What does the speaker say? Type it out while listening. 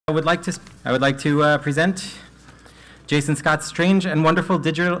I would like to present Jason Scott's strange and wonderful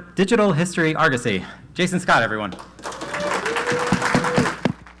digital history Argosy. Jason Scott, everyone.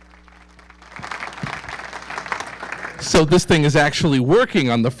 So this thing is actually working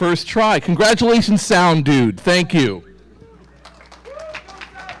on the first try. Congratulations, sound dude. Thank you.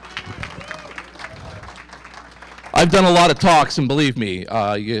 I've done a lot of talks, and believe me,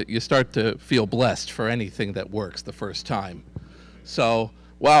 you start to feel blessed for anything that works the first time. So,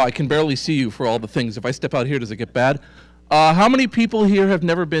 wow, I can barely see you for all the things. If I step out here, does it get bad? How many people here have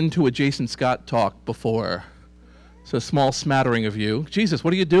never been to a Jason Scott talk before? So a small smattering of you. Jesus,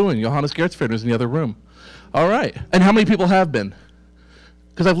 what are you doing? Johannes Gertzfeder's in the other room. All right. And how many people have been?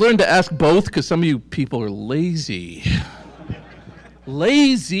 Because I've learned to ask both, because some of you people are lazy.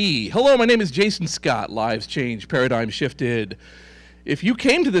 Lazy. Hello, my name is Jason Scott. Lives changed, paradigm shifted. If you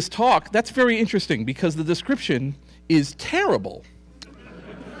came to this talk, that's very interesting, because the description is terrible.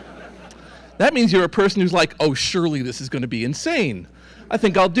 That means you're a person who's like, oh, surely this is going to be insane. I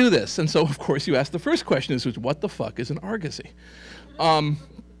think I'll do this. And so, of course, you ask the first question is, what the fuck is an Argosy?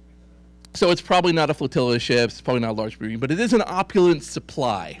 So it's probably not a flotilla of ships, it's probably not a large marine, but it is an opulent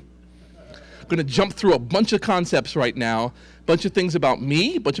supply. I'm going to jump through a bunch of concepts right now, a bunch of things about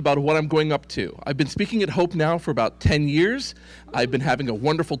me, a bunch about what I'm going up to. I've been speaking at Hope now for about 10 years. I've been having a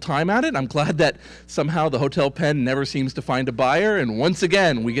wonderful time at it. I'm glad that somehow the hotel pen never seems to find a buyer, and once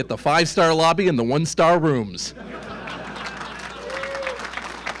again, we get the 5-star lobby and the 1-star rooms.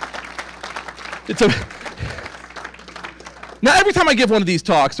 Now, every time I give one of these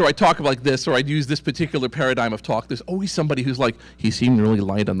talks, or I talk like this, or I use this particular paradigm of talk, there's always somebody who's like, he seemed really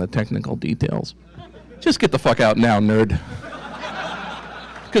light on the technical details. Just get the fuck out now, nerd.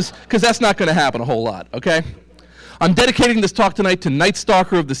 Because that's not going to happen a whole lot, okay? I'm dedicating this talk tonight to Night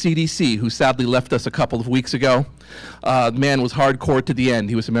Stalker of the CDC, who sadly left us a couple of weeks ago. The man was hardcore to the end.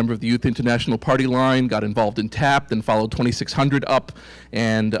 He was a member of the Youth International Party line, got involved in TAP, then followed 2600 up,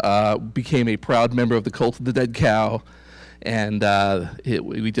 and became a proud member of the Cult of the Dead Cow. And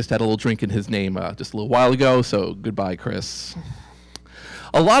we just had a little drink in his name just a little while ago, so goodbye, Chris.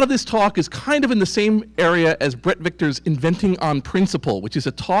 A lot of this talk is kind of in the same area as Brett Victor's Inventing on Principle, which is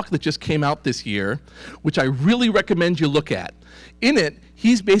a talk that just came out this year, which I really recommend you look at. In it,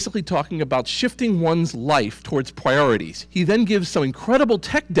 he's basically talking about shifting one's life towards priorities. He then gives some incredible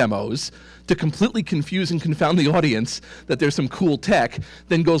tech demos to completely confuse and confound the audience that there's some cool tech,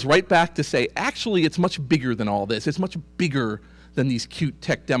 then goes right back to say, actually, it's much bigger than all this. It's much bigger than these cute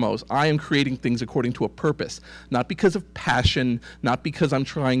tech demos. I am creating things according to a purpose, not because of passion, not because I'm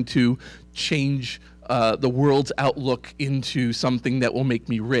trying to change the world's outlook into something that will make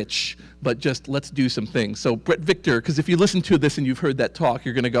me rich, but just let's do some things. So Brett Victor, because if you listen to this and you've heard that talk,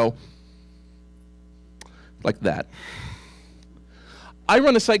 you're going to go like that. I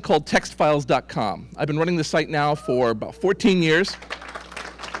run a site called textfiles.com. I've been running this site now for about 14 years.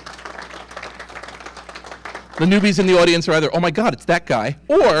 The newbies in the audience are either, oh my God, it's that guy,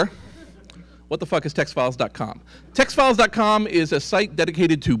 or what the fuck is textfiles.com? Textfiles.com is a site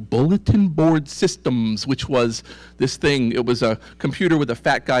dedicated to bulletin board systems, which was this thing. It was a computer with a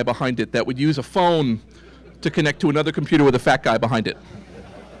fat guy behind it that would use a phone to connect to another computer with a fat guy behind it.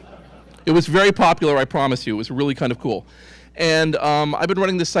 It was very popular, I promise you. It was really kind of cool. And I've been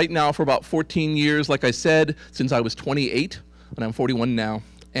running this site now for about 14 years, like I said, since I was 28, and I'm 41 now.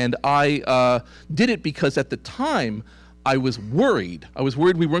 And I did it because at the time, I was worried. I was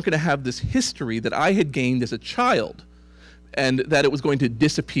worried we weren't going to have this history that I had gained as a child, and that it was going to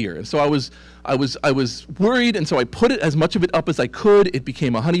disappear. And so I was worried, and so I put it as much of it up as I could. It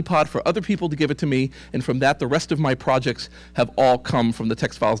became a honeypot for other people to give it to me, and from that, the rest of my projects have all come from the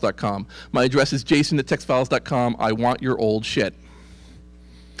textfiles.com. My address is jason@textfiles.com. I want your old shit.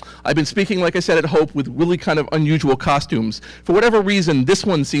 I've been speaking, like I said, at Hope with really kind of unusual costumes. For whatever reason, this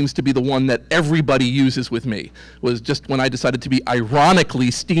one seems to be the one that everybody uses with me. It was just when I decided to be ironically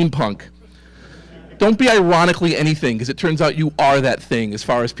steampunk. Don't be ironically anything, because it turns out you are that thing as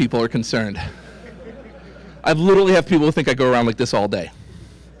far as people are concerned. I literally have people who think I go around like this all day.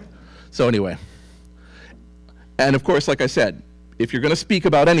 So anyway. And of course, like I said, if you're going to speak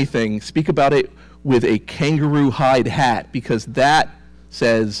about anything, speak about it with a kangaroo hide hat, because that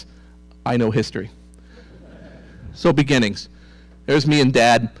says, I know history. So beginnings. There's me and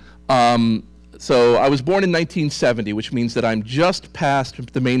Dad. So I was born in 1970, which means that I'm just past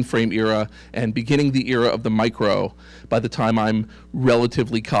the mainframe era and beginning the era of the micro by the time I'm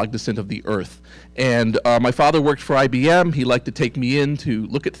relatively cognizant of the Earth. And my father worked for IBM. He liked to take me in to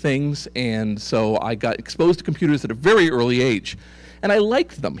look at things, and so I got exposed to computers at a very early age. And I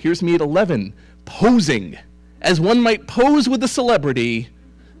liked them. Here's me at 11, posing. As one might pose with a celebrity,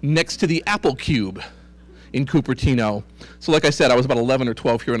 next to the Apple Cube in Cupertino. So like I said, I was about 11 or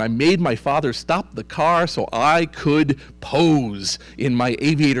 12 here, and I made my father stop the car so I could pose in my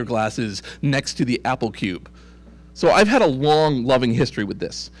aviator glasses next to the Apple Cube. So I've had a long, loving history with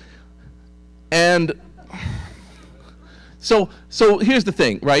this. And so here's the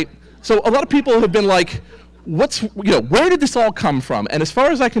thing, right? So a lot of people have been like, where did this all come from? And as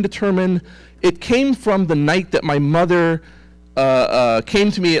far as I can determine, it came from the night that my mother came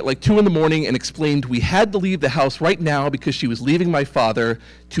to me at like 2 in the morning and explained we had to leave the house right now because she was leaving my father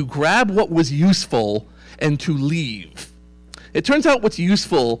to grab what was useful and to leave. It turns out what's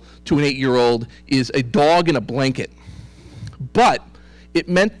useful to an 8-year-old is a dog and a blanket. But it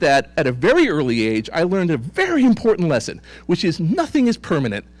meant that at a very early age, I learned a very important lesson, which is nothing is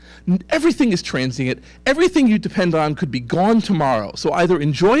permanent. Everything is transient. Everything you depend on could be gone tomorrow. So either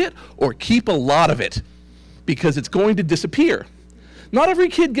enjoy it or keep a lot of it, because it's going to disappear. Not every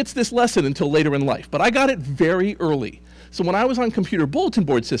kid gets this lesson until later in life, but I got it very early. So when I was on computer bulletin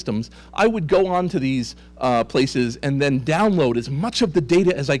board systems, I would go on to these places and then download as much of the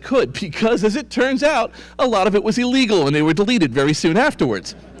data as I could, because as it turns out, a lot of it was illegal and they were deleted very soon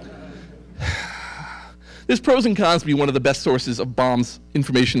afterwards. There's pros and cons to be one of the best sources of bombs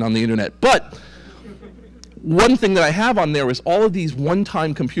information on the internet, but one thing that I have on there is all of these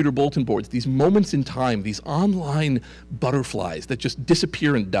one-time computer bulletin boards, these moments in time, these online butterflies that just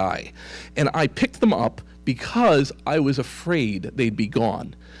disappear and die. And I picked them up because I was afraid they'd be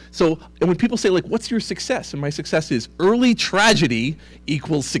gone. So, and when people say, like, what's your success? And my success is early tragedy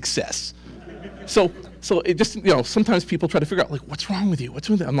equals success. So it just, sometimes people try to figure out, like, what's wrong with you? What's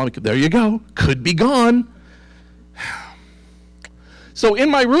wrong with you? I'm like, there you go, could be gone. So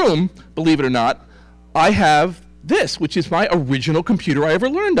in my room, believe it or not, I have this, which is my original computer I ever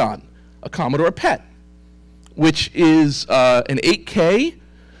learned on, a Commodore PET, which is an 8K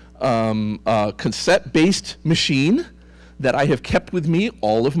cassette-based machine that I have kept with me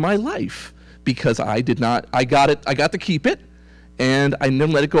all of my life because I got to keep it, and I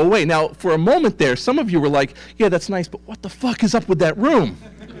didn't let it go away. Now, for a moment there, some of you were like, yeah, that's nice, but what the fuck is up with that room?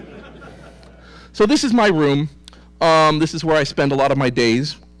 So this is my room. This is where I spend a lot of my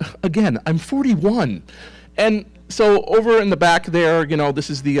days. Again, I'm 41. And so over in the back there,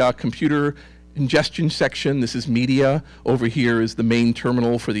 this is the computer ingestion section. This is media. Over here is the main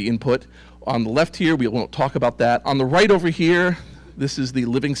terminal for the input. On the left here, we won't talk about that. On the right over here, this is the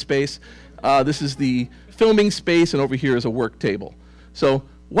living space. This is the filming space, and over here is a work table. So,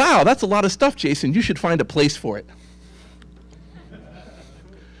 wow, that's a lot of stuff, Jason. You should find a place for it.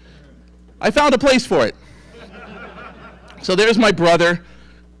 I found a place for it. So there's my brother,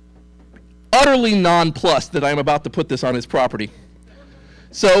 utterly nonplussed that I'm about to put this on his property.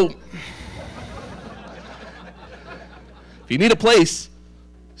 So, if you need a place,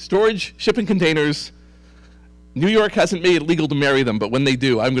 storage, shipping containers, New York hasn't made it legal to marry them, but when they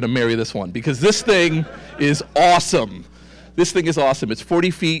do, I'm going to marry this one, because this thing is awesome. This thing is awesome. It's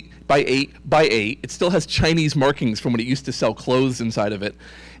 40 feet by 8 by 8. It still has Chinese markings from when it used to sell clothes inside of it.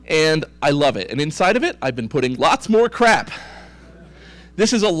 And I love it. And inside of it, I've been putting lots more crap.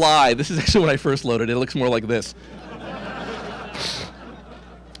 This is a lie. This is actually when I first loaded it. It looks more like this.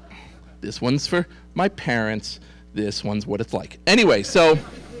 This one's for my parents. This one's what it's like. Anyway, so,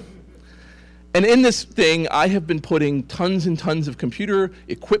 and in this thing, I have been putting tons and tons of computer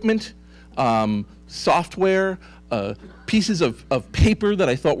equipment, software, pieces of paper that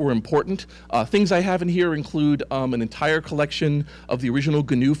I thought were important. Things I have in here include an entire collection of the original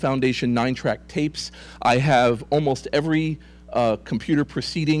GNU Foundation 9-track tapes. I have almost every computer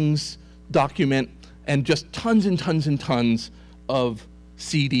proceedings document, and just tons and tons and tons of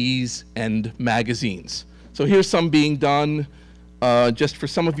CDs and magazines. So here's some being done. Just for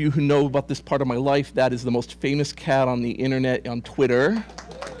some of you who know about this part of my life, that is the most famous cat on the internet, on Twitter.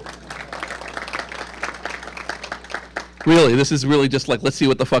 Really, this is really just like, let's see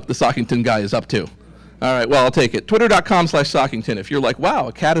what the fuck the Sockington guy is up to. All right, well, I'll take it. Twitter.com/Sockington. If you're like, wow,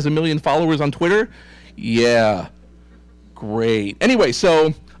 a cat has 1 million followers on Twitter? Yeah, great. Anyway,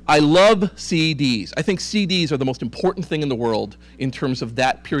 so I love CDs. I think CDs are the most important thing in the world in terms of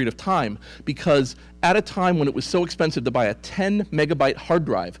that period of time, because at a time when it was so expensive to buy a 10 megabyte hard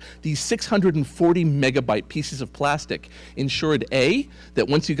drive, these 640 megabyte pieces of plastic ensured A, that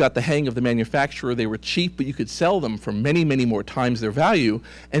once you got the hang of the manufacturer, they were cheap, but you could sell them for many, many more times their value,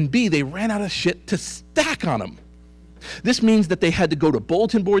 and B, they ran out of shit to stack on them. This means that they had to go to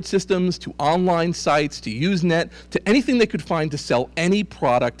bulletin board systems, to online sites, to Usenet, to anything they could find to sell any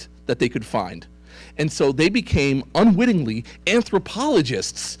product that they could find. And so they became unwittingly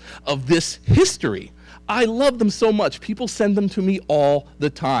anthropologists of this history. I love them so much. People send them to me all the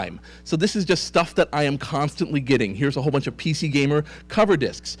time. So this is just stuff that I am constantly getting. Here's a whole bunch of PC Gamer cover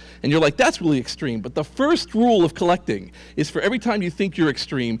discs. And you're like, that's really extreme. But the first rule of collecting is for every time you think you're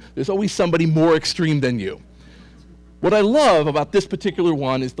extreme, there's always somebody more extreme than you. What I love about this particular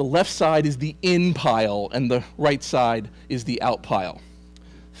one is the left side is the in pile and the right side is the out pile.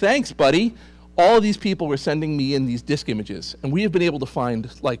 Thanks, buddy. All of these people were sending me in these disc images, and we have been able to find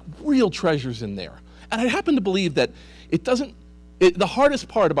like real treasures in there. And I happen to believe that the hardest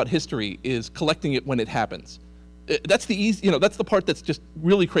part about history is collecting it when it happens. That's the easy, that's the part that's just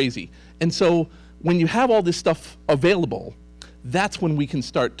really crazy. And so when you have all this stuff available, that's when we can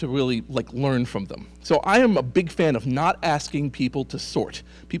start to really learn from them. So I am a big fan of not asking people to sort.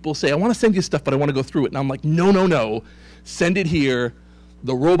 People say, I want to send you stuff, but I want to go through it. And I'm like, no, no, no, send it here.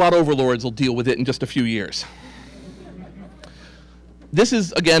 The robot overlords will deal with it in just a few years. This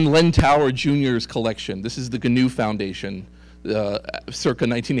is, again, Len Tower Jr.'s collection. This is the GNU Foundation, circa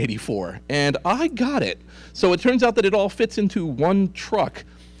 1984. And I got it. So it turns out that it all fits into one truck.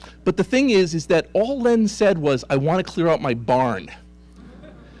 But the thing is that all Len said was, I want to clear out my barn.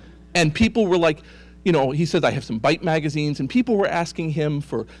 And people were like, he says, I have some Byte magazines, and people were asking him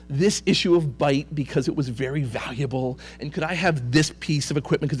for this issue of Byte because it was very valuable, and could I have this piece of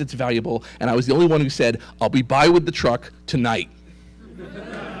equipment because it's valuable? And I was the only one who said, I'll be by with the truck tonight.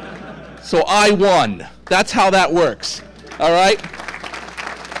 So I won. That's how that works, all right?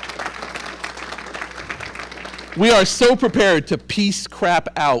 We are so prepared to piece crap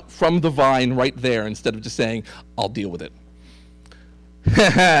out from the vine right there instead of just saying, I'll deal with it.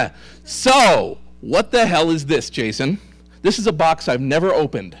 So, what the hell is this, Jason? This is a box I've never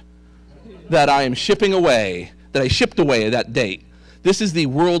opened that I am shipping away, that I shipped away at that date. This is the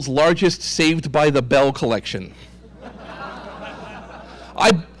world's largest Saved by the Bell collection.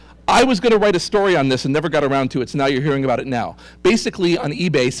 I was going to write a story on this and never got around to it, so now you're hearing about it now. Basically, on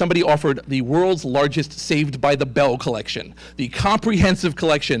eBay, somebody offered the world's largest Saved by the Bell collection, the comprehensive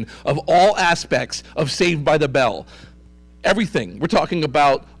collection of all aspects of Saved by the Bell. Everything. We're talking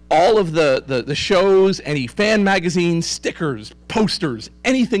about all of the shows, any fan magazines, stickers, posters,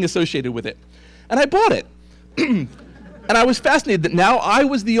 anything associated with it. And I bought it. And I was fascinated that now I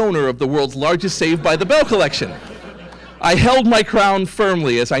was the owner of the world's largest Saved by the Bell collection. I held my crown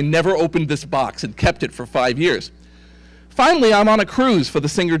firmly as I never opened this box and kept it for 5 years. Finally, I'm on a cruise for the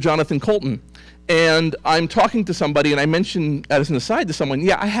singer Jonathan Colton, and I'm talking to somebody, and I mentioned as an aside to someone,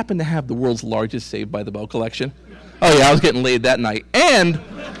 yeah, I happen to have the world's largest Saved by the Bell collection. Oh yeah, I was getting laid that night. And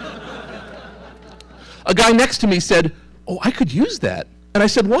a guy next to me said, oh, I could use that. And I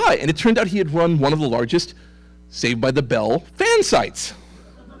said, why? And it turned out he had run one of the largest Saved by the Bell fan sites.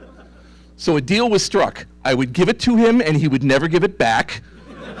 So a deal was struck. I would give it to him, and he would never give it back.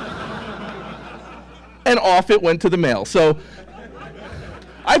 And off it went to the mail. So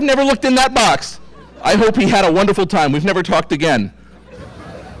I've never looked in that box. I hope he had a wonderful time. We've never talked again.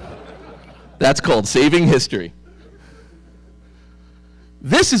 That's called saving history.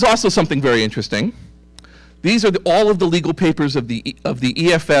 This is also something very interesting. These are all of the legal papers of the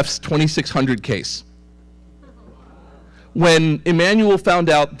EFF's 2600 case. When Emmanuel found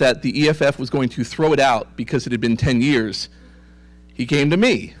out that the EFF was going to throw it out because it had been 10 years, he came to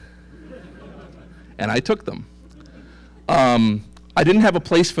me, and I took them. I didn't have a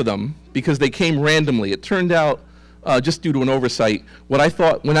place for them because they came randomly. It turned out, just due to an oversight, when I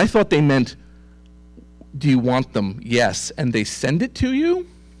thought they meant, do you want them? Yes, and they send it to you?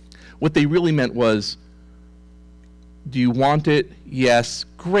 What they really meant was, do you want it? Yes,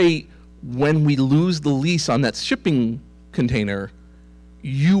 great. When we lose the lease on that shipping container,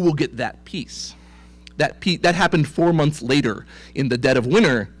 you will get that piece. That happened 4 months later in the dead of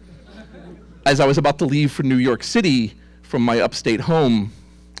winter as I was about to leave for New York City from my upstate home.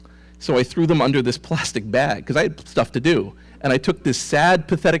 So I threw them under this plastic bag because I had stuff to do. And I took this sad,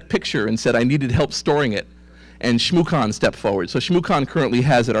 pathetic picture and said I needed help storing it. And Shmookan stepped forward. So Shmookan currently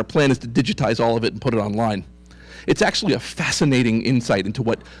has it. Our plan is to digitize all of it and put it online. It's actually a fascinating insight into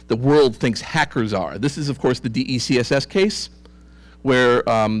what the world thinks hackers are. This is, of course, the DECSS case, where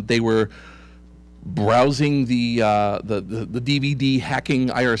they were browsing the DVD hacking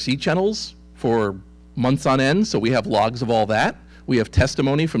IRC channels for months on end. So we have logs of all that. We have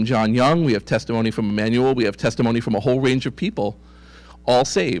testimony from John Young. We have testimony from Emmanuel. We have testimony from a whole range of people, all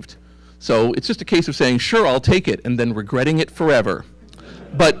saved. So it's just a case of saying, sure, I'll take it, and then regretting it forever.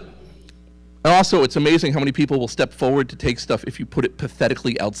 But also, it's amazing how many people will step forward to take stuff if you put it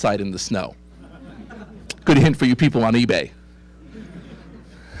pathetically outside in the snow. Good hint for you people on eBay.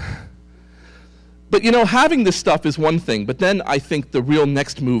 But you know, having this stuff is one thing, but then I think the real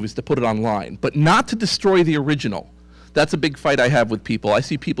next move is to put it online, but not to destroy the original. That's a big fight I have with people. I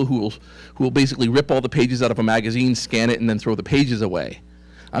see people who will basically rip all the pages out of a magazine, scan it, and then throw the pages away.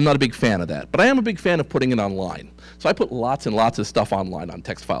 I'm not a big fan of that, but I am a big fan of putting it online. So I put lots and lots of stuff online on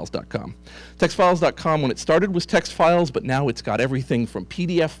textfiles.com. Textfiles.com, when it started, was text files, but now it's got everything from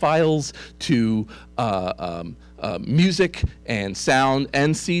PDF files to music and sound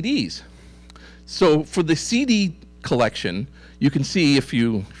and CDs. So for the CD collection, you can see, if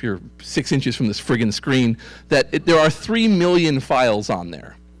you're 6 inches from this friggin' screen, that there are 3 million files on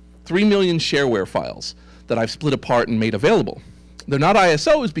there. 3 million shareware files that I've split apart and made available. They're not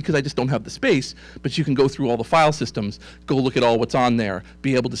ISOs because I just don't have the space, but you can go through all the file systems, go look at all what's on there,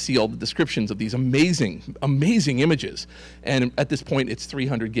 be able to see all the descriptions of these amazing, amazing images. And at this point, it's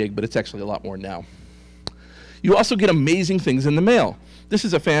 300 gig, but it's actually a lot more now. You also get amazing things in the mail. This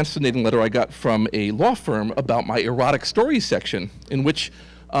is a fascinating letter I got from a law firm about my erotic stories section, in which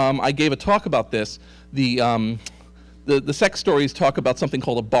I gave a talk about this. The sex stories talk about something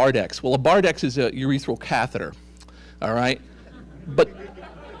called a Bardex. Well, a Bardex is a urethral catheter, all right? But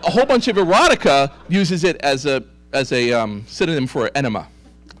a whole bunch of erotica uses it as a synonym for enema.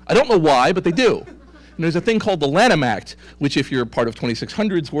 I don't know why, but they do. And there's a thing called the Lanham Act, which, if you're part of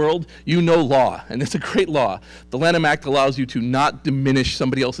 2600's world, you know law, and it's a great law. The Lanham Act allows you to not diminish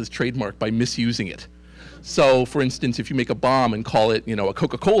somebody else's trademark by misusing it. So, for instance, if you make a bomb and call it, you know, a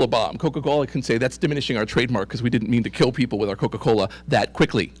Coca-Cola bomb, Coca-Cola can say that's diminishing our trademark because we didn't mean to kill people with our Coca-Cola that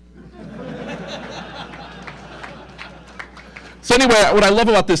quickly. So anyway, what I love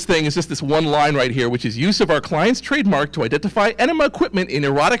about this thing is just this one line right here, which is use of our client's trademark to identify enema equipment in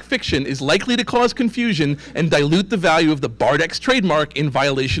erotic fiction is likely to cause confusion and dilute the value of the Bardex trademark in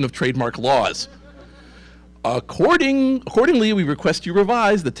violation of trademark laws. Accordingly, we request you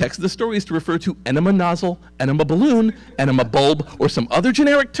revise the text of the stories to refer to enema nozzle, enema balloon, enema bulb, or some other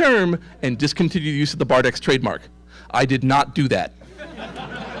generic term, and discontinue the use of the Bardex trademark. I did not do that.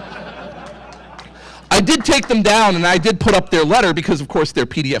 I did take them down, and I did put up their letter because, of course, their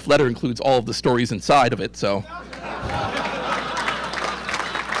PDF letter includes all of the stories inside of it, so.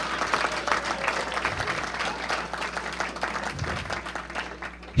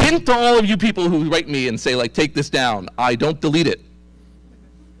 Hint to all of you people who write me and say, like, take this down. I don't delete it.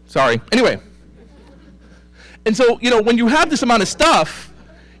 Sorry. Anyway. And so, you know, when you have this amount of stuff,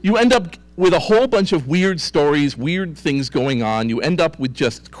 you end up with a whole bunch of weird stories, weird things going on. You end up with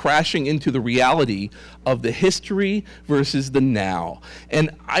just crashing into the reality of the history versus the now. And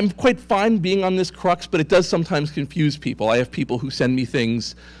I'm quite fine being on this crux, but it does sometimes confuse people. I have people who send me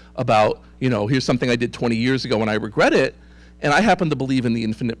things about, you know, here's something I did 20 years ago and I regret it. And I happen to believe in the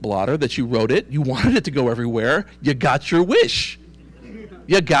infinite blotter, that you wrote it, you wanted it to go everywhere, you got your wish.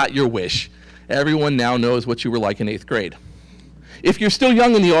 You got your wish. Everyone now knows what you were like in 8th grade. If you're still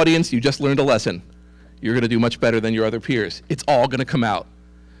young in the audience, you just learned a lesson. You're going to do much better than your other peers. It's all going to come out.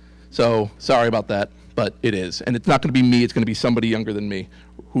 So sorry about that, but it is. And it's not going to be me. It's going to be somebody younger than me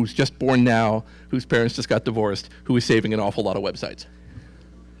who's just born now, whose parents just got divorced, who is saving an awful lot of websites.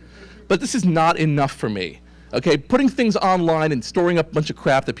 But this is not enough for me. Okay, putting things online and storing up a bunch of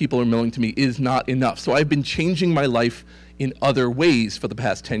crap that people are mailing to me is not enough. So I've been changing my life in other ways for the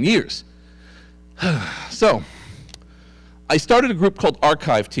past 10 years. So I started a group called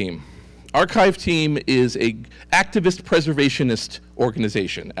Archive Team. Archive Team is an activist preservationist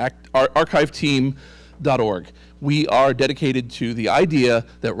organization, archiveteam.org. We are dedicated to the idea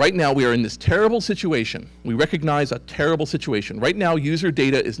that right now we are in this terrible situation. We recognize a terrible situation. Right now, user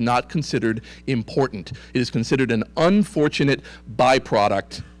data is not considered important. It is considered an unfortunate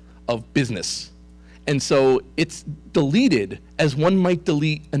byproduct of business. And so it's deleted as one might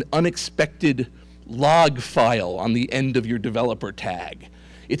delete an unexpected log file on the end of your developer tag.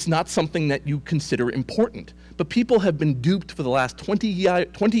 It's not something that you consider important. But people have been duped for the last 20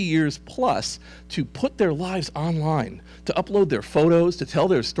 years plus to put their lives online, to upload their photos, to tell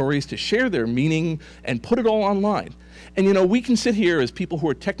their stories, to share their meaning, and put it all online. And you know, we can sit here as people who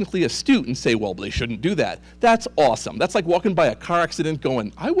are technically astute and say, well, they shouldn't do that. That's awesome. That's like walking by a car accident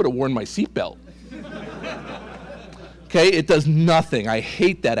going, I would have worn my seatbelt. Okay, it does nothing. I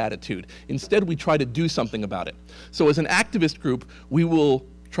hate that attitude. Instead, we try to do something about it. So as an activist group, we will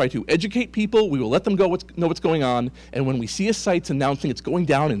try to educate people, we will let them know what's going on, and when we see a site's announcing it's going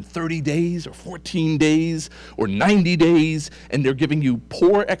down in 30 days, or 14 days, or 90 days, and they're giving you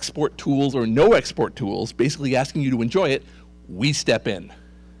poor export tools or no export tools, basically asking you to enjoy it, we step in.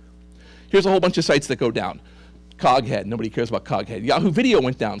 Here's a whole bunch of sites that go down. Coghead, nobody cares about Coghead. Yahoo Video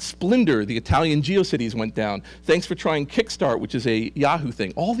went down. Splendor, the Italian GeoCities went down. Thanks for trying Kickstart, which is a Yahoo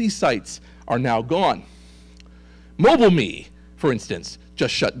thing. All these sites are now gone. MobileMe, for instance,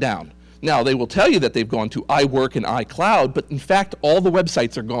 just shut down. Now, they will tell you that they've gone to iWork and iCloud, but in fact, all the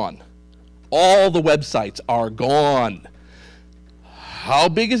websites are gone. All the websites are gone. How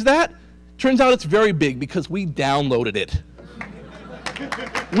big is that? Turns out it's very big because we downloaded it.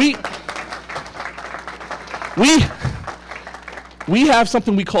 We have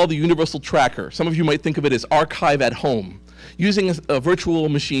something we call the Universal Tracker. Some of you might think of it as Archive at Home. Using a virtual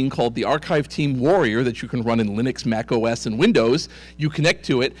machine called the Archive Team Warrior that you can run in Linux, Mac OS, and Windows, you connect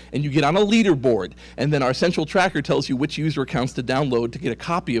to it and you get on a leaderboard. And then our central tracker tells you which user accounts to download to get a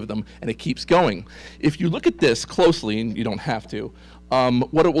copy of them, and it keeps going. If you look at this closely, and you don't have to,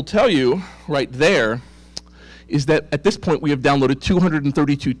 what it will tell you right there is that at this point we have downloaded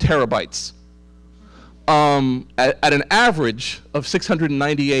 232 terabytes. At an average of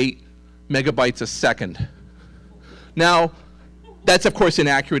 698 megabytes a second. Now, that's of course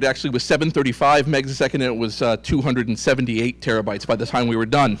inaccurate. It actually was 735 megs a second, and it was 278 terabytes by the time we were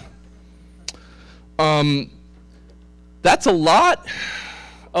done. That's a lot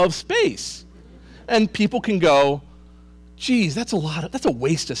of space. And people can go, geez, that's a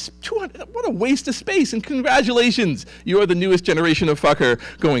waste of, what a waste of space, and congratulations, you are the newest generation of fucker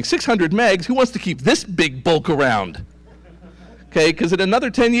going 600 megs, who wants to keep this big bulk around? Okay, because in another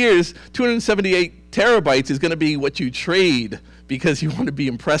 10 years, 278 terabytes is gonna be what you trade because you want to be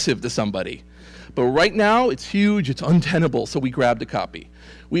impressive to somebody. But right now, it's huge, it's untenable, so we grabbed a copy.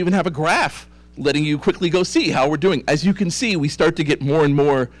 We even have a graph letting you quickly go see how we're doing. As you can see, we start to get more and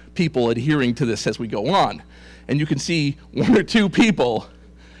more people adhering to this as we go on. And you can see one or two people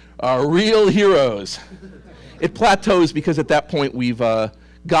are real heroes. It plateaus because at that point we've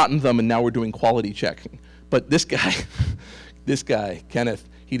gotten them and now we're doing quality checking. But this guy, this guy, Kenneth,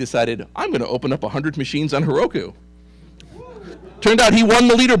 he decided, I'm going to open up 100 machines on Heroku. Turned out he won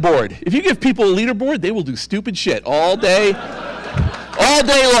the leaderboard. If you give people a leaderboard, they will do stupid shit all day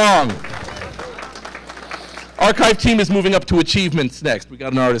long. Archive team is moving up to achievements next. We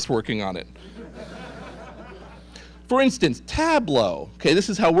got an artist working on it. For instance, Tableau. Okay, this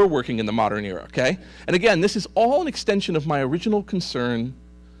is how we're working in the modern era, okay? And again, this is all an extension of my original concern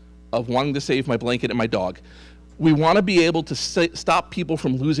of wanting to save my blanket and my dog. We want to be able to stop people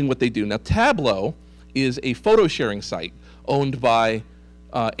from losing what they do. Now, Tableau is a photo sharing site owned by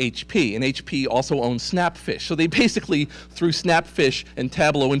HP, and HP also owns Snapfish. So they basically threw Snapfish and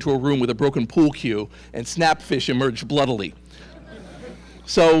Tableau into a room with a broken pool cue, and Snapfish emerged bloodily.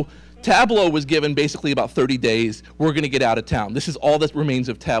 So Tableau was given basically about 30 days. We're going to get out of town. This is all that remains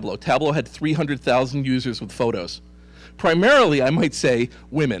of Tableau. Tableau had 300,000 users with photos. Primarily, I might say,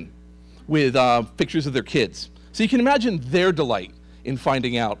 women with pictures of their kids. So you can imagine their delight in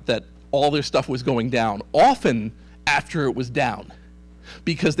finding out that all their stuff was going down, often after it was down,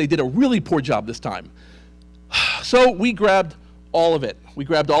 because they did a really poor job this time. So we grabbed all of it. We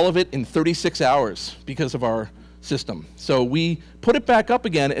grabbed all of it in 36 hours because of our system. So we put it back up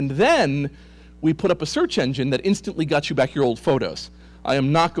again, and then we put up a search engine that instantly got you back your old photos. I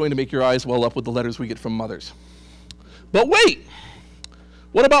am not going to make your eyes well up with the letters we get from mothers. But wait,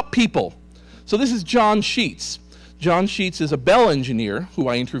 what about people? So this is John Sheets. John Sheets is a Bell engineer who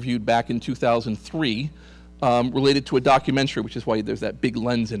I interviewed back in 2003, related to a documentary, which is why there's that big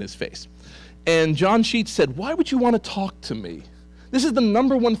lens in his face. And John Sheets said, why would you want to talk to me? This is the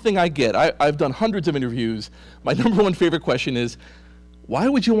 #1 thing I get. I've done hundreds of interviews. My #1 favorite question is, why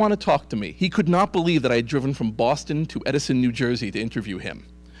would you want to talk to me? He could not believe that I had driven from Boston to Edison, New Jersey to interview him.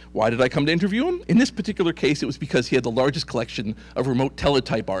 Why did I come to interview him? In this particular case, it was because he had the largest collection of remote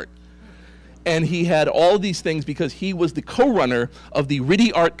teletype art. And he had all of these things because he was the co-runner of the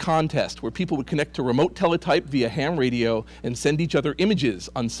RIDI Art contest, where people would connect to remote teletype via ham radio and send each other images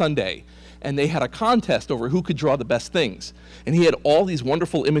on Sunday. And they had a contest over who could draw the best things. And he had all these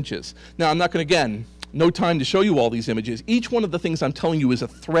wonderful images. Now, I'm not going to, again, no time to show you all these images. Each one of the things I'm telling you is a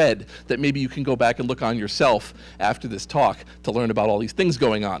thread that maybe you can go back and look on yourself after this talk to learn about all these things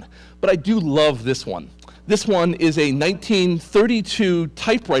going on. But I do love this one. This one is a 1932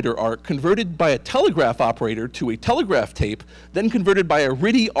 typewriter art converted by a telegraph operator to a telegraph tape, then converted by a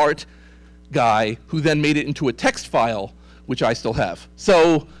RIDI Art guy who then made it into a text file, which I still have.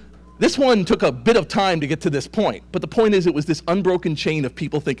 So this one took a bit of time to get to this point, but the point is it was this unbroken chain of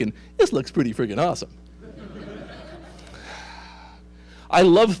people thinking, this looks pretty friggin' awesome. I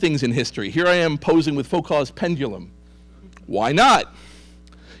love things in history. Here I am posing with Foucault's pendulum. Why not?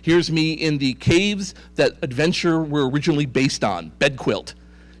 Here's me in the caves that Adventure were originally based on, Bedquilt,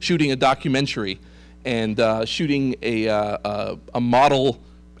 shooting a documentary. and shooting a model,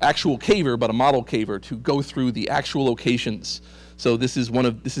 actual caver, but a model caver to go through the actual locations. So this is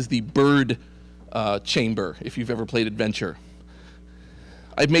the bird chamber, if you've ever played Adventure.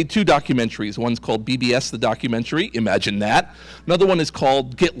 I've made 2 documentaries. One's called BBS, the documentary. Imagine that. Another one is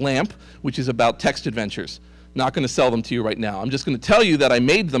called Get Lamp, which is about text adventures. Not going to sell them to you right now. I'm just going to tell you that I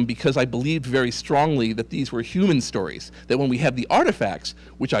made them because I believed very strongly that these were human stories, that when we have the artifacts,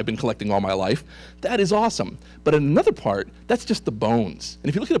 which I've been collecting all my life, that is awesome. But in another part, that's just the bones. And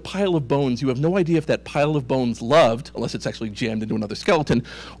if you look at a pile of bones, you have no idea if that pile of bones loved, unless it's actually jammed into another skeleton,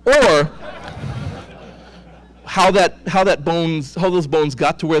 or how those bones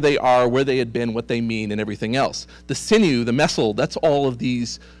got to where they are, where they had been, what they mean, and everything else. The sinew, the messel, that's all of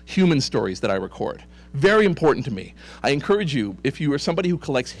these human stories that I record. Very important to me. I encourage you, if you are somebody who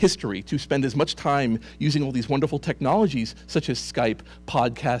collects history, to spend as much time using all these wonderful technologies, such as Skype,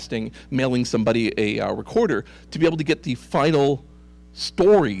 podcasting, mailing somebody a recorder, to be able to get the final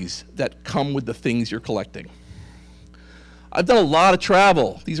stories that come with the things you're collecting. I've done a lot of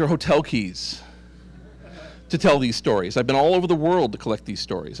travel. These are hotel keys to tell these stories. I've been all over the world to collect these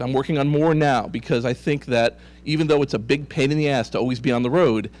stories. I'm working on more now because I think that even though it's a big pain in the ass to always be on the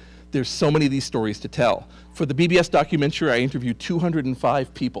road, there's so many of these stories to tell. For the BBS documentary, I interviewed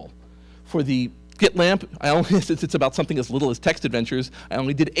 205 people. For the Get Lamp, since it's about something as little as text adventures, I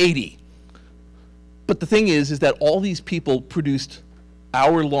only did 80. But the thing is that all these people produced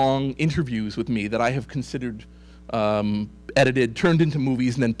hour-long interviews with me that I have considered edited, turned into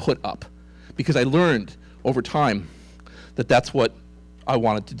movies, and then put up. Because I learned over time that that's what I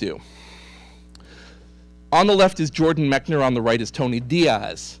wanted to do. On the left is Jordan Mechner, on the right is Tony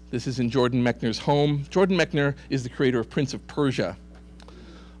Diaz. This is in Jordan Mechner's home. Jordan Mechner is the creator of Prince of Persia.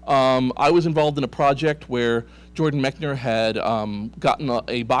 I was involved in a project where Jordan Mechner had gotten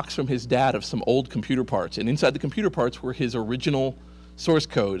a box from his dad of some old computer parts, and inside the computer parts were his original source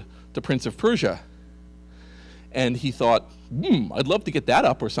code to Prince of Persia. And he thought, I'd love to get that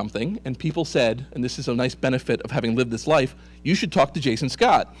up or something. And people said, and this is a nice benefit of having lived this life, you should talk to Jason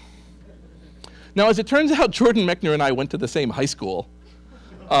Scott. Now, as it turns out, Jordan Mechner and I went to the same high school.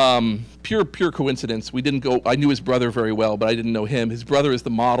 Pure coincidence. We didn't go, I knew his brother very well, but I didn't know him. His brother is the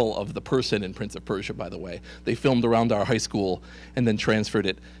model of the person in Prince of Persia, by the way. They filmed around our high school and then transferred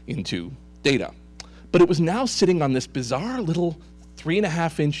it into data. But it was now sitting on this bizarre little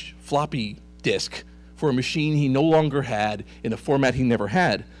 3.5-inch floppy disk for a machine he no longer had in a format he never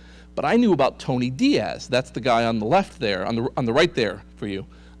had. But I knew about Tony Diaz. That's the guy on the left there, on the right there for you.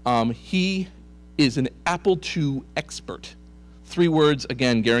 He is an Apple II expert. 3 words,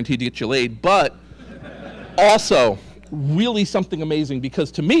 again, guaranteed to get you laid, but also really something amazing,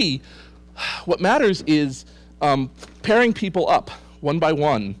 because to me, what matters is pairing people up one by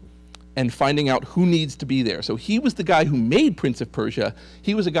one and finding out who needs to be there. So he was the guy who made Prince of Persia.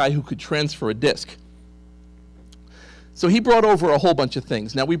 He was a guy who could transfer a disk. So he brought over a whole bunch of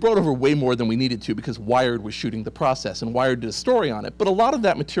things. Now, we brought over way more than we needed to because Wired was shooting the process, and Wired did a story on it. But a lot of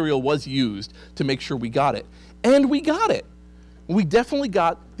that material was used to make sure we got it. And we got it. We definitely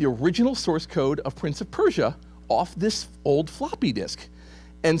got the original source code of Prince of Persia off this old floppy disk.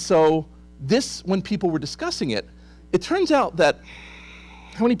 And so this, when people were discussing it, it turns out that,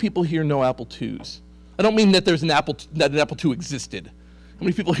 how many people here know Apple IIs? I don't mean that there's that an Apple II existed. How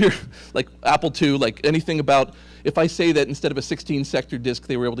many people here, like Apple II, like anything about, if I say that instead of a 16-sector disk,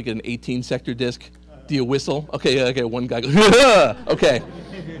 they were able to get an 18-sector disk, do you whistle? Okay, okay, one guy goes, okay.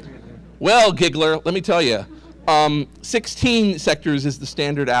 Well, giggler, let me tell you, 16 sectors is the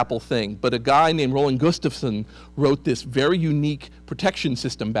standard Apple thing, but a guy named Roland Gustafson wrote this very unique protection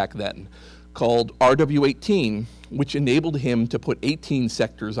system back then called RW18, which enabled him to put 18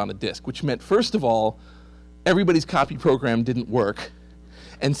 sectors on a disk, which meant, first of all, everybody's copy program didn't work.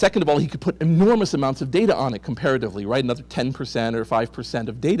 And second of all, he could put enormous amounts of data on it comparatively, right? Another 10% or 5%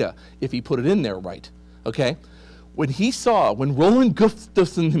 of data if he put it in there right, okay? When Roland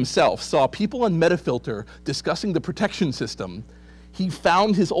Gustafson himself saw people on Metafilter discussing the protection system, he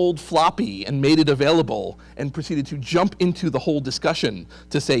found his old floppy and made it available and proceeded to jump into the whole discussion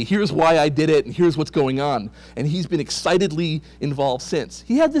to say, here's why I did it and here's what's going on. And he's been excitedly involved since.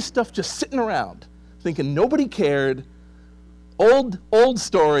 He had this stuff just sitting around thinking nobody cared. Old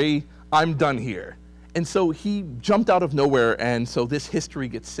story, I'm done here. And so he jumped out of nowhere, and so this history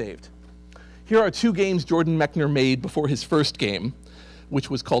gets saved. Here are 2 games Jordan Mechner made before his first game, which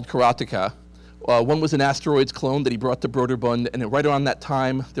was called Karateka. One was an Asteroids clone that he brought to Broderbund, and right around that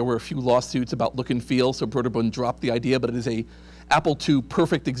time, there were a few lawsuits about look and feel, so Broderbund dropped the idea, but it is a Apple II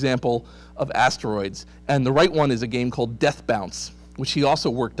perfect example of Asteroids. And the right one is a game called Death Bounce. which he also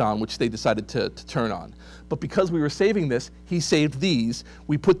worked on, which they decided to turn on. But because we were saving this, he saved these.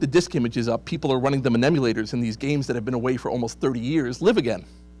 We put the disk images up. People are running them in emulators, and these games that have been away for almost 30 years live again.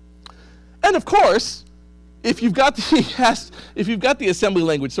 And of course, if you've got the assembly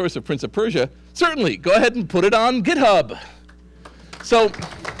language source of Prince of Persia, certainly go ahead and put it on GitHub. So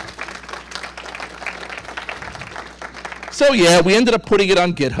yeah, we ended up putting it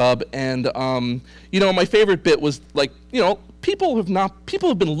on GitHub, and you know, my favorite bit was, like, you know, people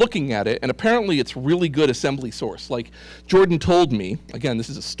have been looking at it, and apparently it's really good assembly source. Like, Jordan told me, again, this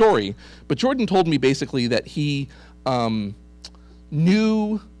is a story, but Jordan told me basically that he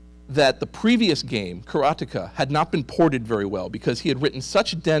knew that the previous game, Karateka, had not been ported very well because he had written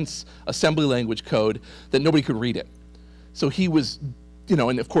such dense assembly language code that nobody could read it. So he was, you know,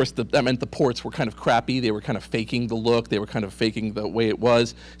 and of course that meant the ports were kind of crappy. They were kind of faking the look. They were kind of faking the way it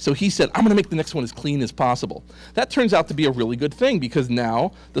was. So he said, I'm going to make the next one as clean as possible. That turns out to be a really good thing because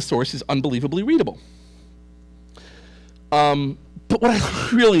now the source is unbelievably readable. But what I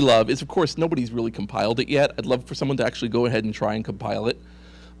really love is, of course, nobody's really compiled it yet. I'd love for someone to actually go ahead and try and compile it.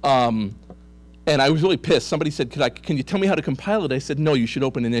 And I was really pissed. Somebody said, can you tell me how to compile it? I said, no, you should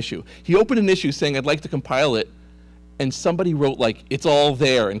open an issue. He opened an issue saying, I'd like to compile it. And somebody wrote, like, it's all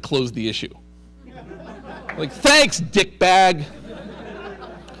there, and closed the issue. Like, thanks, dickbag.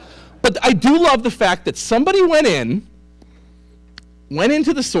 But I do love the fact that somebody went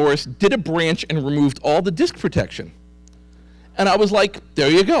into the source, did a branch, and removed all the disk protection. And I was like,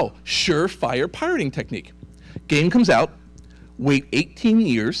 there you go, surefire pirating technique. Game comes out, wait 18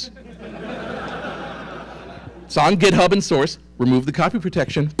 years. It's on GitHub and source, remove the copy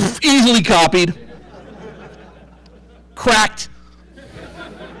protection, poof, easily copied. Cracked.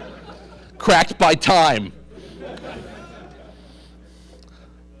 Cracked by time.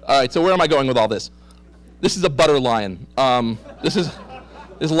 All right, so where am I going with all this? This is a butter lion. This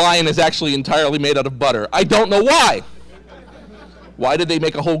lion is actually entirely made out of butter. I don't know why. Why did they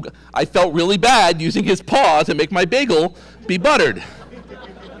make a whole... I felt really bad using his paw to make my bagel be buttered.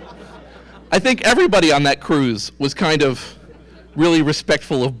 I think everybody on that cruise was kind of really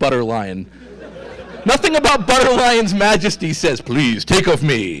respectful of Butter Lion. Nothing about Butter Lion's majesty says, please, take of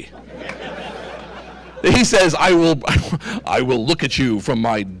me. He says, I will look at you from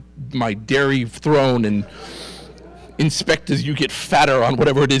my dairy throne and inspect as you get fatter on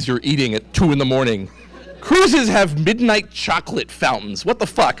whatever it is you're eating at 2 in the morning. Cruises have midnight chocolate fountains. What the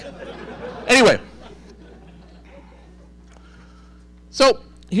fuck? Anyway. So,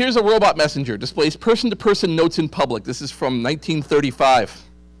 here's a robot messenger. Displays person-to-person notes in public. This is from 1935.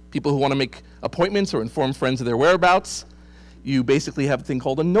 People who want to make appointments or inform friends of their whereabouts, you basically have a thing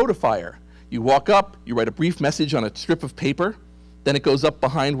called a notifier. You walk up, you write a brief message on a strip of paper, then it goes up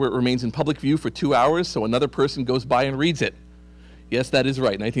behind where it remains in public view for 2 hours, so another person goes by and reads it. Yes, that is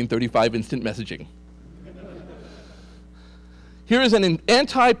right, 1935 instant messaging. Here is an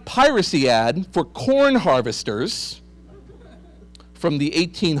anti-piracy ad for corn harvesters from the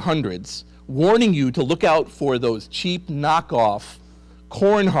 1800s, warning you to look out for those cheap knockoff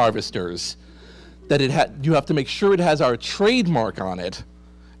corn harvesters, that you have to make sure it has our trademark on it,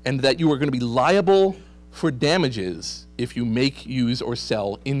 and that you are going to be liable for damages if you make, use, or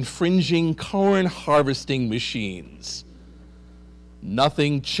sell infringing corn harvesting machines.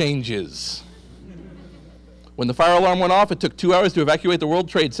 Nothing changes. When the fire alarm went off, it took 2 hours to evacuate the World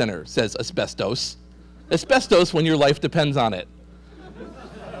Trade Center, says asbestos. Asbestos when your life depends on it.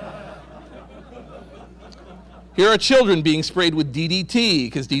 Here are children being sprayed with DDT,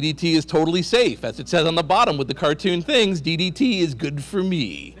 because DDT is totally safe. As it says on the bottom with the cartoon things, DDT is good for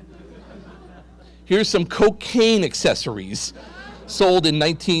me. Here's some cocaine accessories sold in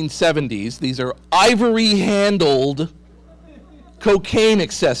 1970s. These are ivory-handled cocaine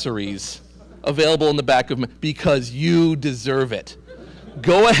accessories available in the back of because you deserve it.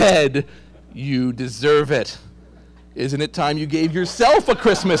 Go ahead, you deserve it. Isn't it time you gave yourself a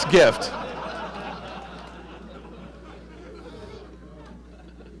Christmas gift?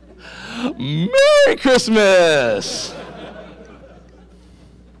 Merry Christmas!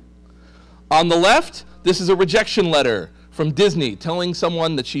 On the left, this is a rejection letter from Disney telling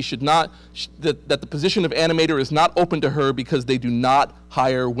someone that she should not, that the position of animator is not open to her because they do not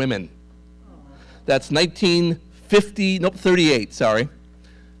hire women. That's 38, sorry.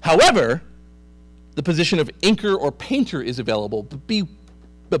 However, the position of inker or painter is available, but be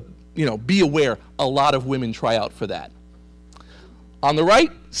aware, a lot of women try out for that. On the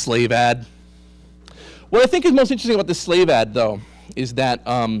right, slave ad. What I think is most interesting about this slave ad, though, is that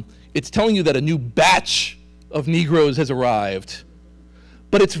it's telling you that a new batch of Negroes has arrived.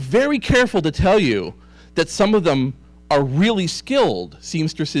 But it's very careful to tell you that some of them are really skilled,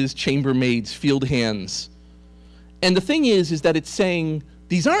 seamstresses, chambermaids, field hands. And the thing is that it's saying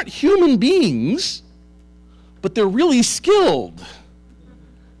these aren't human beings, but they're really skilled.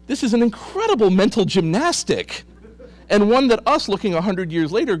 This is an incredible mental gymnastic, and one that us looking 100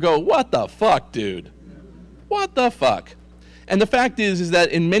 years later go, what the fuck, dude? What the fuck? And the fact is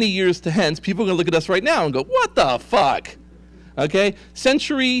that in many years to hence, people are going to look at us right now and go, what the fuck? Okay?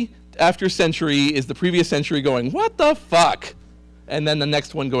 Century after century is the previous century going, what the fuck? And then the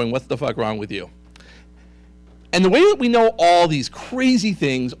next one going, what's the fuck wrong with you? And the way that we know all these crazy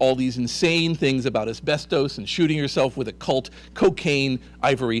things, all these insane things about asbestos and shooting yourself with occult, cocaine,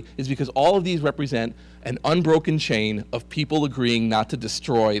 ivory, is because all of these represent an unbroken chain of people agreeing not to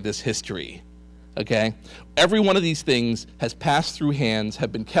destroy this history. Okay? Every one of these things has passed through hands,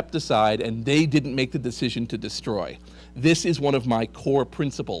 have been kept aside, and they didn't make the decision to destroy. This is one of my core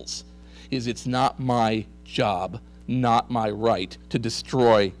principles, is it's not my job, not my right to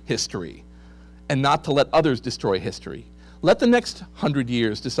destroy history, and not to let others destroy history. Let the next 100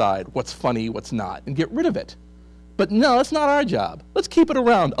 years decide what's funny, what's not, and get rid of it. But no, that's not our job. Let's keep it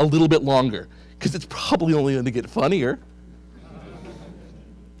around a little bit longer, because it's probably only going to get funnier.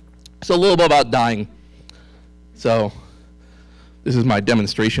 So a little bit about dying. So this is my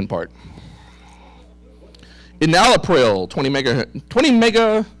demonstration part. Enalapril, 20 milligrams,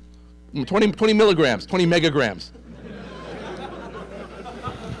 20 megagrams.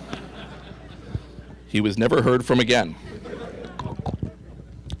 He was never heard from again.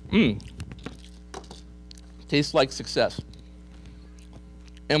 Tastes like success.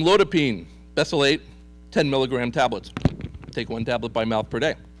 Amlodipine, Besylate, 10 milligram tablets. Take 1 tablet by mouth per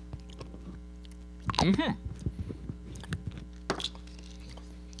day.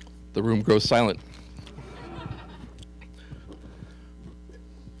 The room grows silent.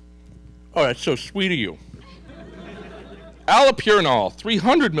 Oh, that's so sweet of you. Allopurinol,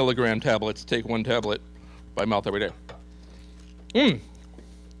 300 milligram tablets. Take 1 tablet by mouth every day.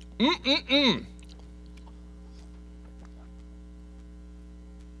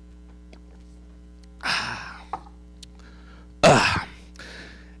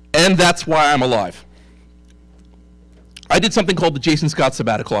 And that's why I'm alive. I did something called the Jason Scott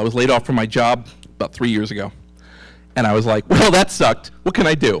sabbatical. I was laid off from my job about 3 years ago. And I was like, well, that sucked. What can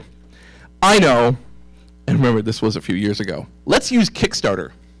I do? I know, and remember this was a few years ago, let's use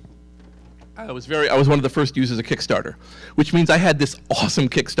Kickstarter. I was one of the first users of Kickstarter, which means I had this awesome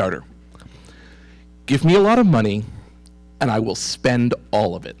Kickstarter. Give me a lot of money, and I will spend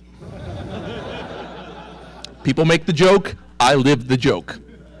all of it. People make the joke, I live the joke.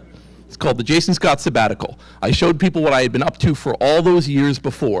 It's called the Jason Scott sabbatical. I showed people what I had been up to for all those years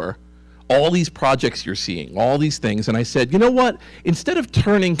before, all these projects you're seeing, all these things, and I said, you know what? Instead of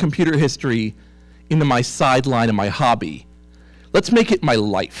turning computer history into my sideline and my hobby, let's make it my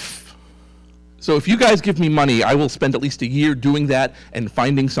life. So if you guys give me money, I will spend at least a year doing that and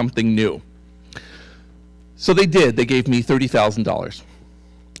finding something new. So they did. They gave me $30,000.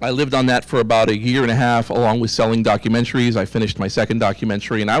 I lived on that for about a year and a half, along with selling documentaries. I finished my second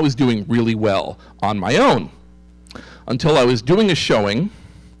documentary, and I was doing really well on my own, until I was doing a showing,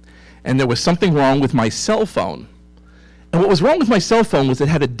 and there was something wrong with my cell phone. And what was wrong with my cell phone was it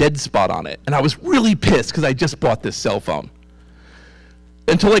had a dead spot on it, and I was really pissed because I just bought this cell phone.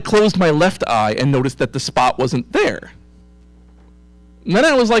 Until I closed my left eye and noticed that the spot wasn't there. And then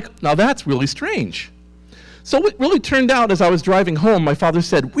I was like, now that's really strange. So it really turned out, as I was driving home, my father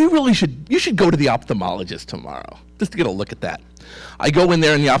said, you should go to the ophthalmologist tomorrow, just to get a look at that. I go in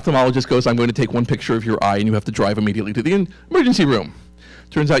there and the ophthalmologist goes, I'm going to take 1 picture of your eye and you have to drive immediately to the emergency room.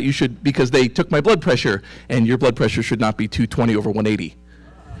 Turns out you should, because they took my blood pressure, and your blood pressure should not be 220 over 180.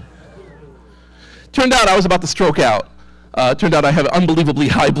 Turned out I was about to stroke out. Turned out I have unbelievably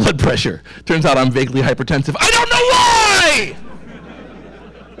high blood pressure. Turns out I'm vaguely hypertensive. I don't know why!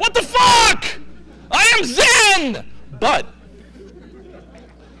 What the fuck? I am Zen! But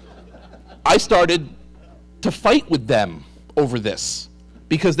I started to fight with them over this,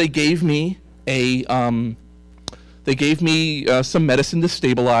 because they gave me some medicine to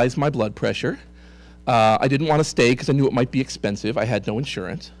stabilize my blood pressure. I didn't want to stay because I knew it might be expensive. I had no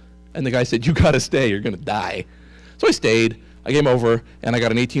insurance. And the guy said, you gotta stay, you're gonna die. So I stayed, I came over, and I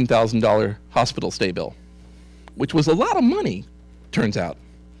got an $18,000 hospital stay bill, which was a lot of money, turns out,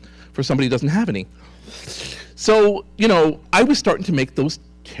 for somebody who doesn't have any. So, you know, I was starting to make those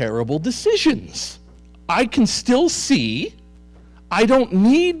terrible decisions. I can still see. I don't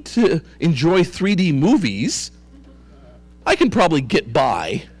need to enjoy 3D movies. I can probably get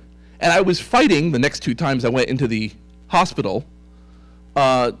by. And I was fighting the next 2 times I went into the hospital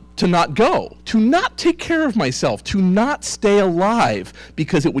to not go, to not take care of myself, to not stay alive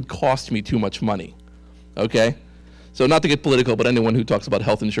because it would cost me too much money. Okay? So not to get political, but anyone who talks about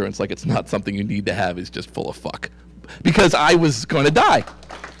health insurance like it's not something you need to have is just full of fuck. Because I was going to die.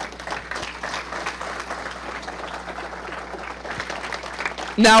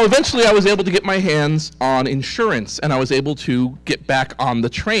 Now, eventually I was able to get my hands on insurance, and I was able to get back on the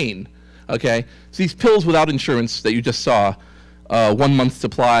train. Okay? So these pills without insurance that you just saw, 1 month's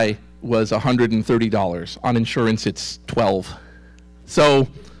supply was $130. On insurance, it's $12. So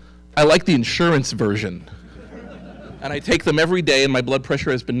I like the insurance version. And I take them every day, and my blood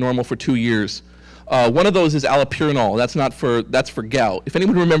pressure has been normal for 2 years. One of those is allopurinol. That's for gout. If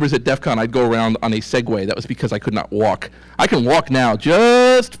anyone remembers at DEF CON, I'd go around on a Segway. That was because I could not walk. I can walk now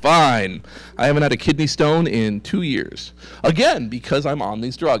just fine. I haven't had a kidney stone in 2 years. Again, because I'm on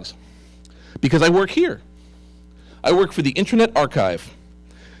these drugs. Because I work here. I work for the Internet Archive.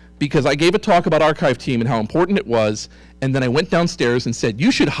 Because I gave a talk about Archive Team and how important it was, and then I went downstairs and said,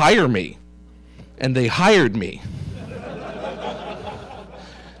 "You should hire me." And they hired me.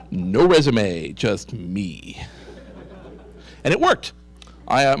 No resume, just me. And it worked.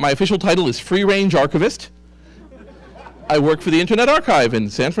 My official title is Free Range Archivist. I work for the Internet Archive in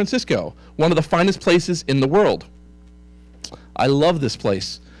San Francisco, one of the finest places in the world. I love this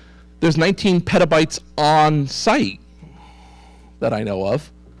place. There's 19 petabytes on site that I know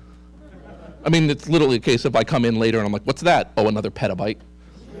of. I mean, it's literally a case of I come in later and I'm like, what's that? Oh, another petabyte.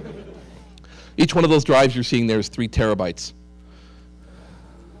 Each one of those drives you're seeing there is 3 terabytes.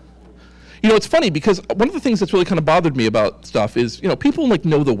 You know, it's funny because one of the things that's really kind of bothered me about stuff is, you know, people like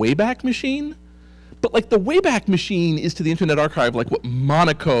know the Wayback Machine, but like the Wayback Machine is to the Internet Archive like what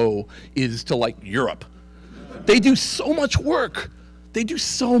Monaco is to like Europe. They do so much work. They do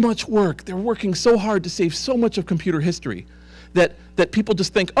so much work. They're working so hard to save so much of computer history that people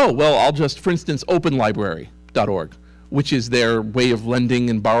just think, oh, well, I'll just, for instance, openlibrary.org, which is their way of lending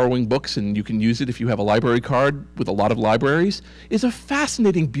and borrowing books, and you can use it if you have a library card with a lot of libraries, is a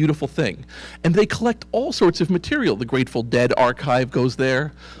fascinating, beautiful thing. And they collect all sorts of material. The Grateful Dead archive goes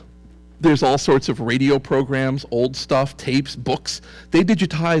there. There's all sorts of radio programs, old stuff, tapes, books. They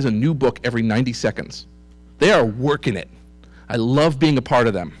digitize a new book every 90 seconds. They are working it. I love being a part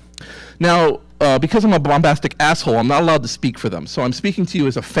of them. Now, because I'm a bombastic asshole, I'm not allowed to speak for them. So I'm speaking to you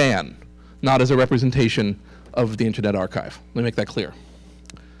as a fan, not as a representation of the Internet Archive. Let me make that clear.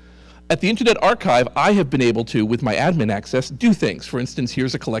 At the Internet Archive, I have been able to, with my admin access, do things. For instance,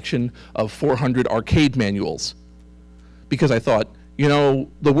 here's a collection of 400 arcade manuals. Because I thought, you know,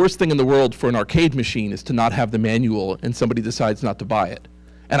 the worst thing in the world for an arcade machine is to not have the manual and somebody decides not to buy it.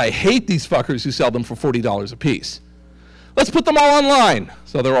 And I hate these fuckers who sell them for $40 a piece. Let's put them all online.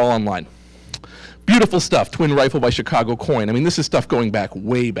 So they're all online. Beautiful stuff, Twin Rifle by Chicago Coin. I mean, this is stuff going back,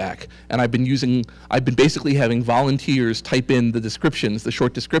 way back. And I've been basically having volunteers type in the descriptions, the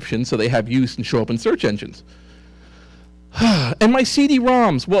short descriptions, so they have use and show up in search engines. And my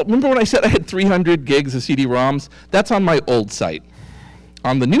CD-ROMs. Well, remember when I said I had 300 gigs of CD-ROMs? That's on my old site.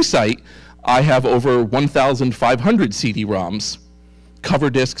 On the new site, I have over 1,500 CD-ROMs, cover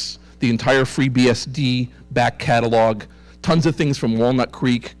discs, the entire FreeBSD back catalog, tons of things from Walnut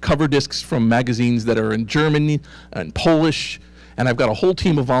Creek, cover discs from magazines that are in German and Polish, and I've got a whole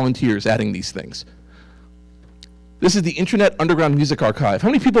team of volunteers adding these things. This is the Internet Underground Music Archive. How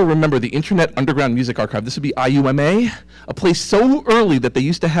many people remember the Internet Underground Music Archive? This would be IUMA, a place so early that they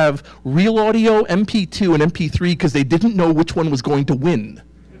used to have real audio, MP2, and MP3 because they didn't know which one was going to win.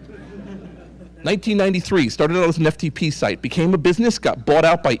 1993, started out as an FTP site, became a business, got bought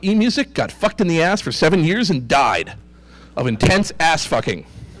out by eMusic, got fucked in the ass for 7 years, and died of intense ass fucking.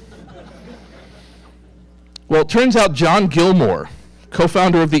 Well, it turns out John Gilmore,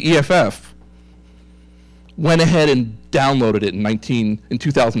 co-founder of the EFF, went ahead and downloaded it in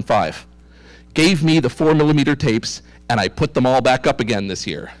 2005, gave me the 4mm tapes, and I put them all back up again this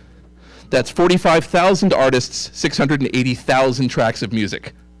year. That's 45,000 artists, 680,000 tracks of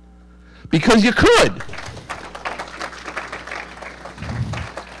music. Because you could.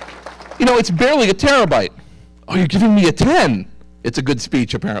 You know, it's barely a terabyte. Oh, you're giving me a 10. It's a good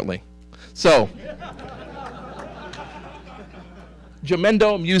speech, apparently. So,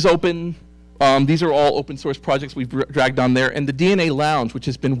 Jamendo, MuseOpen, these are all open source projects we've dragged on there. And the DNA Lounge, which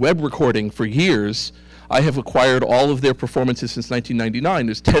has been web recording for years, I have acquired all of their performances since 1999.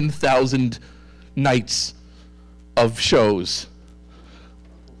 There's 10,000 nights of shows.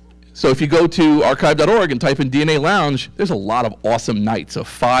 So if you go to archive.org and type in DNA Lounge, there's a lot of awesome nights of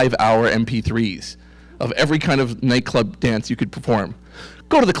 5-hour MP3s of every kind of nightclub dance you could perform.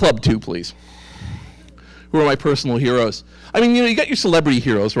 Go to the club too, please. who are my personal heroes. I mean, you got your celebrity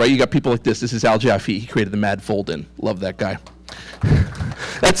heroes, right? You got people like this. This is Al Jaffe. He created the Mad Fold-In. Love that guy.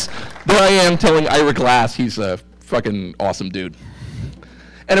 There I am telling Ira Glass he's a fucking awesome dude.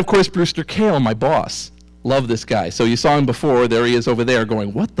 And of course, Brewster Kahle, my boss. Love this guy. So you saw him before. There he is over there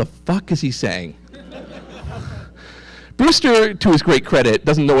going, what the fuck is he saying? Brewster, to his great credit,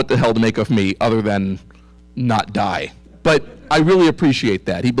 doesn't know what the hell to make of me other than not die. But I really appreciate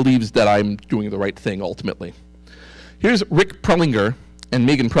that. He believes that I'm doing the right thing ultimately. Here's Rick Prellinger and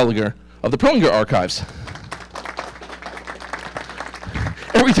Megan Prellinger of the Prellinger Archives.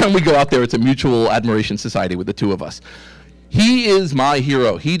 Every time we go out there, it's a mutual admiration society with the two of us. He is my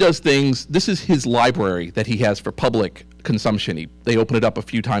hero. He does things. This is his library that he has for public consumption. They open it up a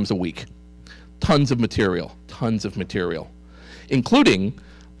few times a week. Tons of material, including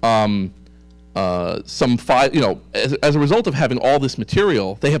some five, as a result of having all this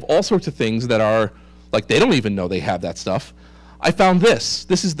material, they have all sorts of things that are, like, they don't even know they have that stuff. I found this.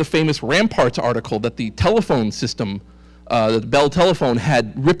 This is the famous Ramparts article that the telephone system, the Bell telephone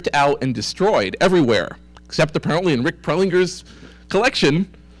had ripped out and destroyed everywhere, except apparently in Rick Prellinger's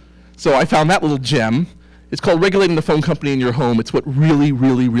collection. So I found that little gem. It's called Regulating the Phone Company in Your Home. It's what really,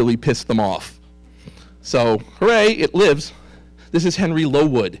 really, really pissed them off. So, hooray, it lives. This is Henry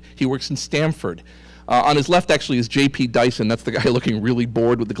Lowood. He works in Stamford. On his left, actually, is J.P. Dyson. That's the guy looking really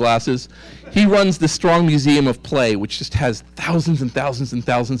bored with the glasses. He runs the Strong Museum of Play, which just has thousands and thousands and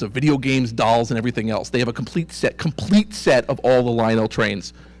thousands of video games, dolls, and everything else. They have a complete set of all the Lionel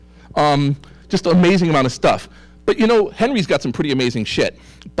trains. Just an amazing amount of stuff. But Henry's got some pretty amazing shit.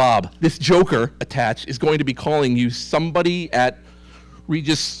 Bob, this joker attached is going to be calling you somebody at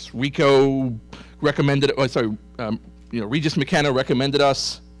Regis McKenna recommended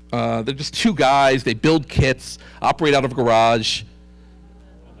us. They're just two guys. They build kits, operate out of a garage.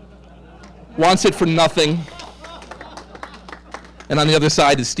 Wants it for nothing. And on the other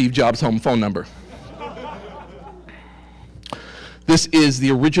side is Steve Jobs' home phone number. This is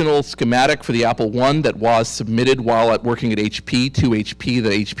the original schematic for the Apple I that was submitted while working at HP to HP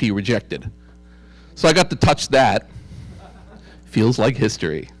that HP rejected. So I got to touch that. Feels like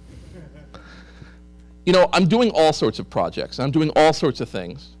history. I'm doing all sorts of projects. I'm doing all sorts of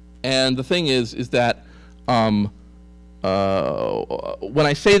things. And the thing is that when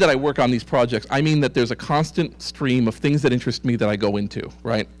I say that I work on these projects, I mean that there's a constant stream of things that interest me that I go into,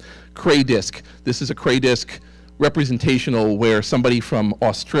 right? Cray Disc. This is a Cray Disc representational where somebody from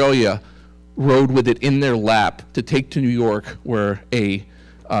Australia rode with it in their lap to take to New York, where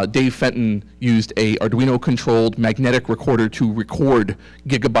Dave Fenton used a Arduino-controlled magnetic recorder to record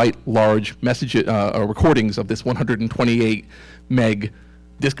gigabyte large recordings of this 128 meg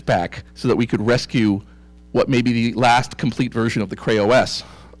disk pack so that we could rescue what may be the last complete version of the Cray OS.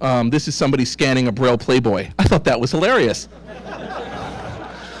 This is somebody scanning a Braille Playboy. I thought that was hilarious.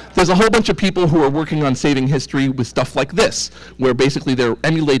 There's a whole bunch of people who are working on saving history with stuff like this, where basically they're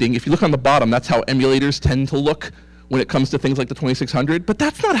emulating. If you look on the bottom, that's how emulators tend to look when it comes to things like the 2600, but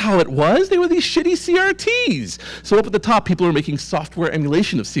that's not how it was. They were these shitty CRTs. So up at the top, people are making software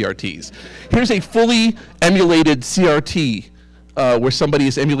emulation of CRTs. Here's a fully emulated CRT where somebody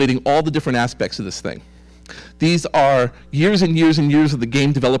is emulating all the different aspects of this thing. These are years and years and years of the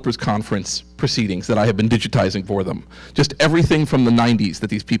Game Developers Conference proceedings that I have been digitizing for them. Just everything from the 90s that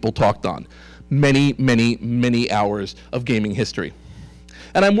these people talked on. Many, many, many hours of gaming history.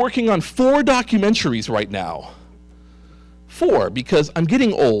 And I'm working on 4 documentaries right now. 4, because I'm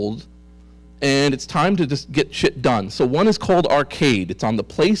getting old and it's time to just get shit done. So one is called Arcade. It's on the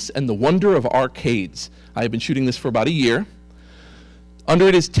place and the wonder of arcades. I have been shooting this for about a year. Under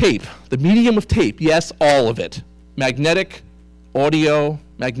it is tape, the medium of tape, yes, all of it. Magnetic, audio,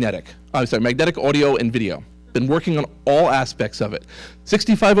 magnetic audio and video. Been working on all aspects of it.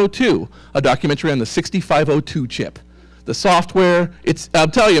 6502, a documentary on the 6502 chip. The software, I'll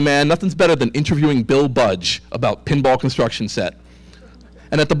tell you, man, nothing's better than interviewing Bill Budge about pinball construction set.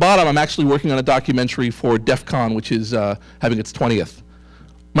 And at the bottom, I'm actually working on a documentary for DEF CON, which is having its 20th.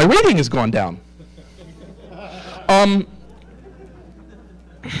 My rating has gone down.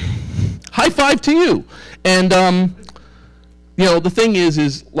 High five to you. And, the thing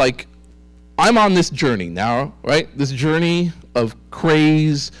is like, I'm on this journey now, right? This journey of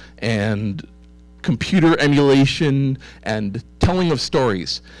craze and computer emulation and telling of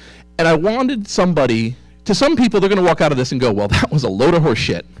stories. And I wanted somebody, to some people, they're going to walk out of this and go, well, that was a load of horse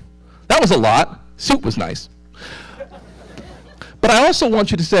shit. That was a lot. Soup was nice. But I also want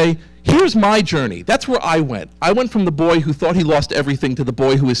you to say, here's my journey. That's where I went. I went from the boy who thought he lost everything to the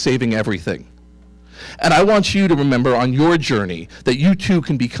boy who is saving everything. And I want you to remember on your journey that you too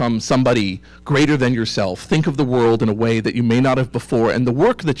can become somebody greater than yourself. Think of the world in a way that you may not have before, and the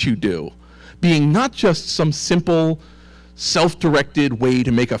work that you do being not just some simple, self-directed way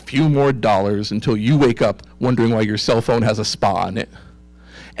to make a few more dollars until you wake up wondering why your cell phone has a spa on it.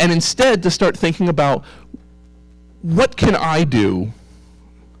 And instead to start thinking about, what can I do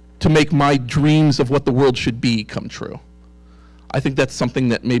to make my dreams of what the world should be come true? I think that's something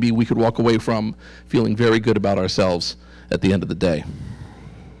that maybe we could walk away from feeling very good about ourselves at the end of the day.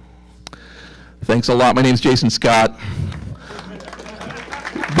 Thanks a lot. My name's Jason Scott.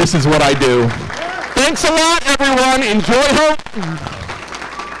 This is what I do. Thanks a lot, everyone. Enjoy home.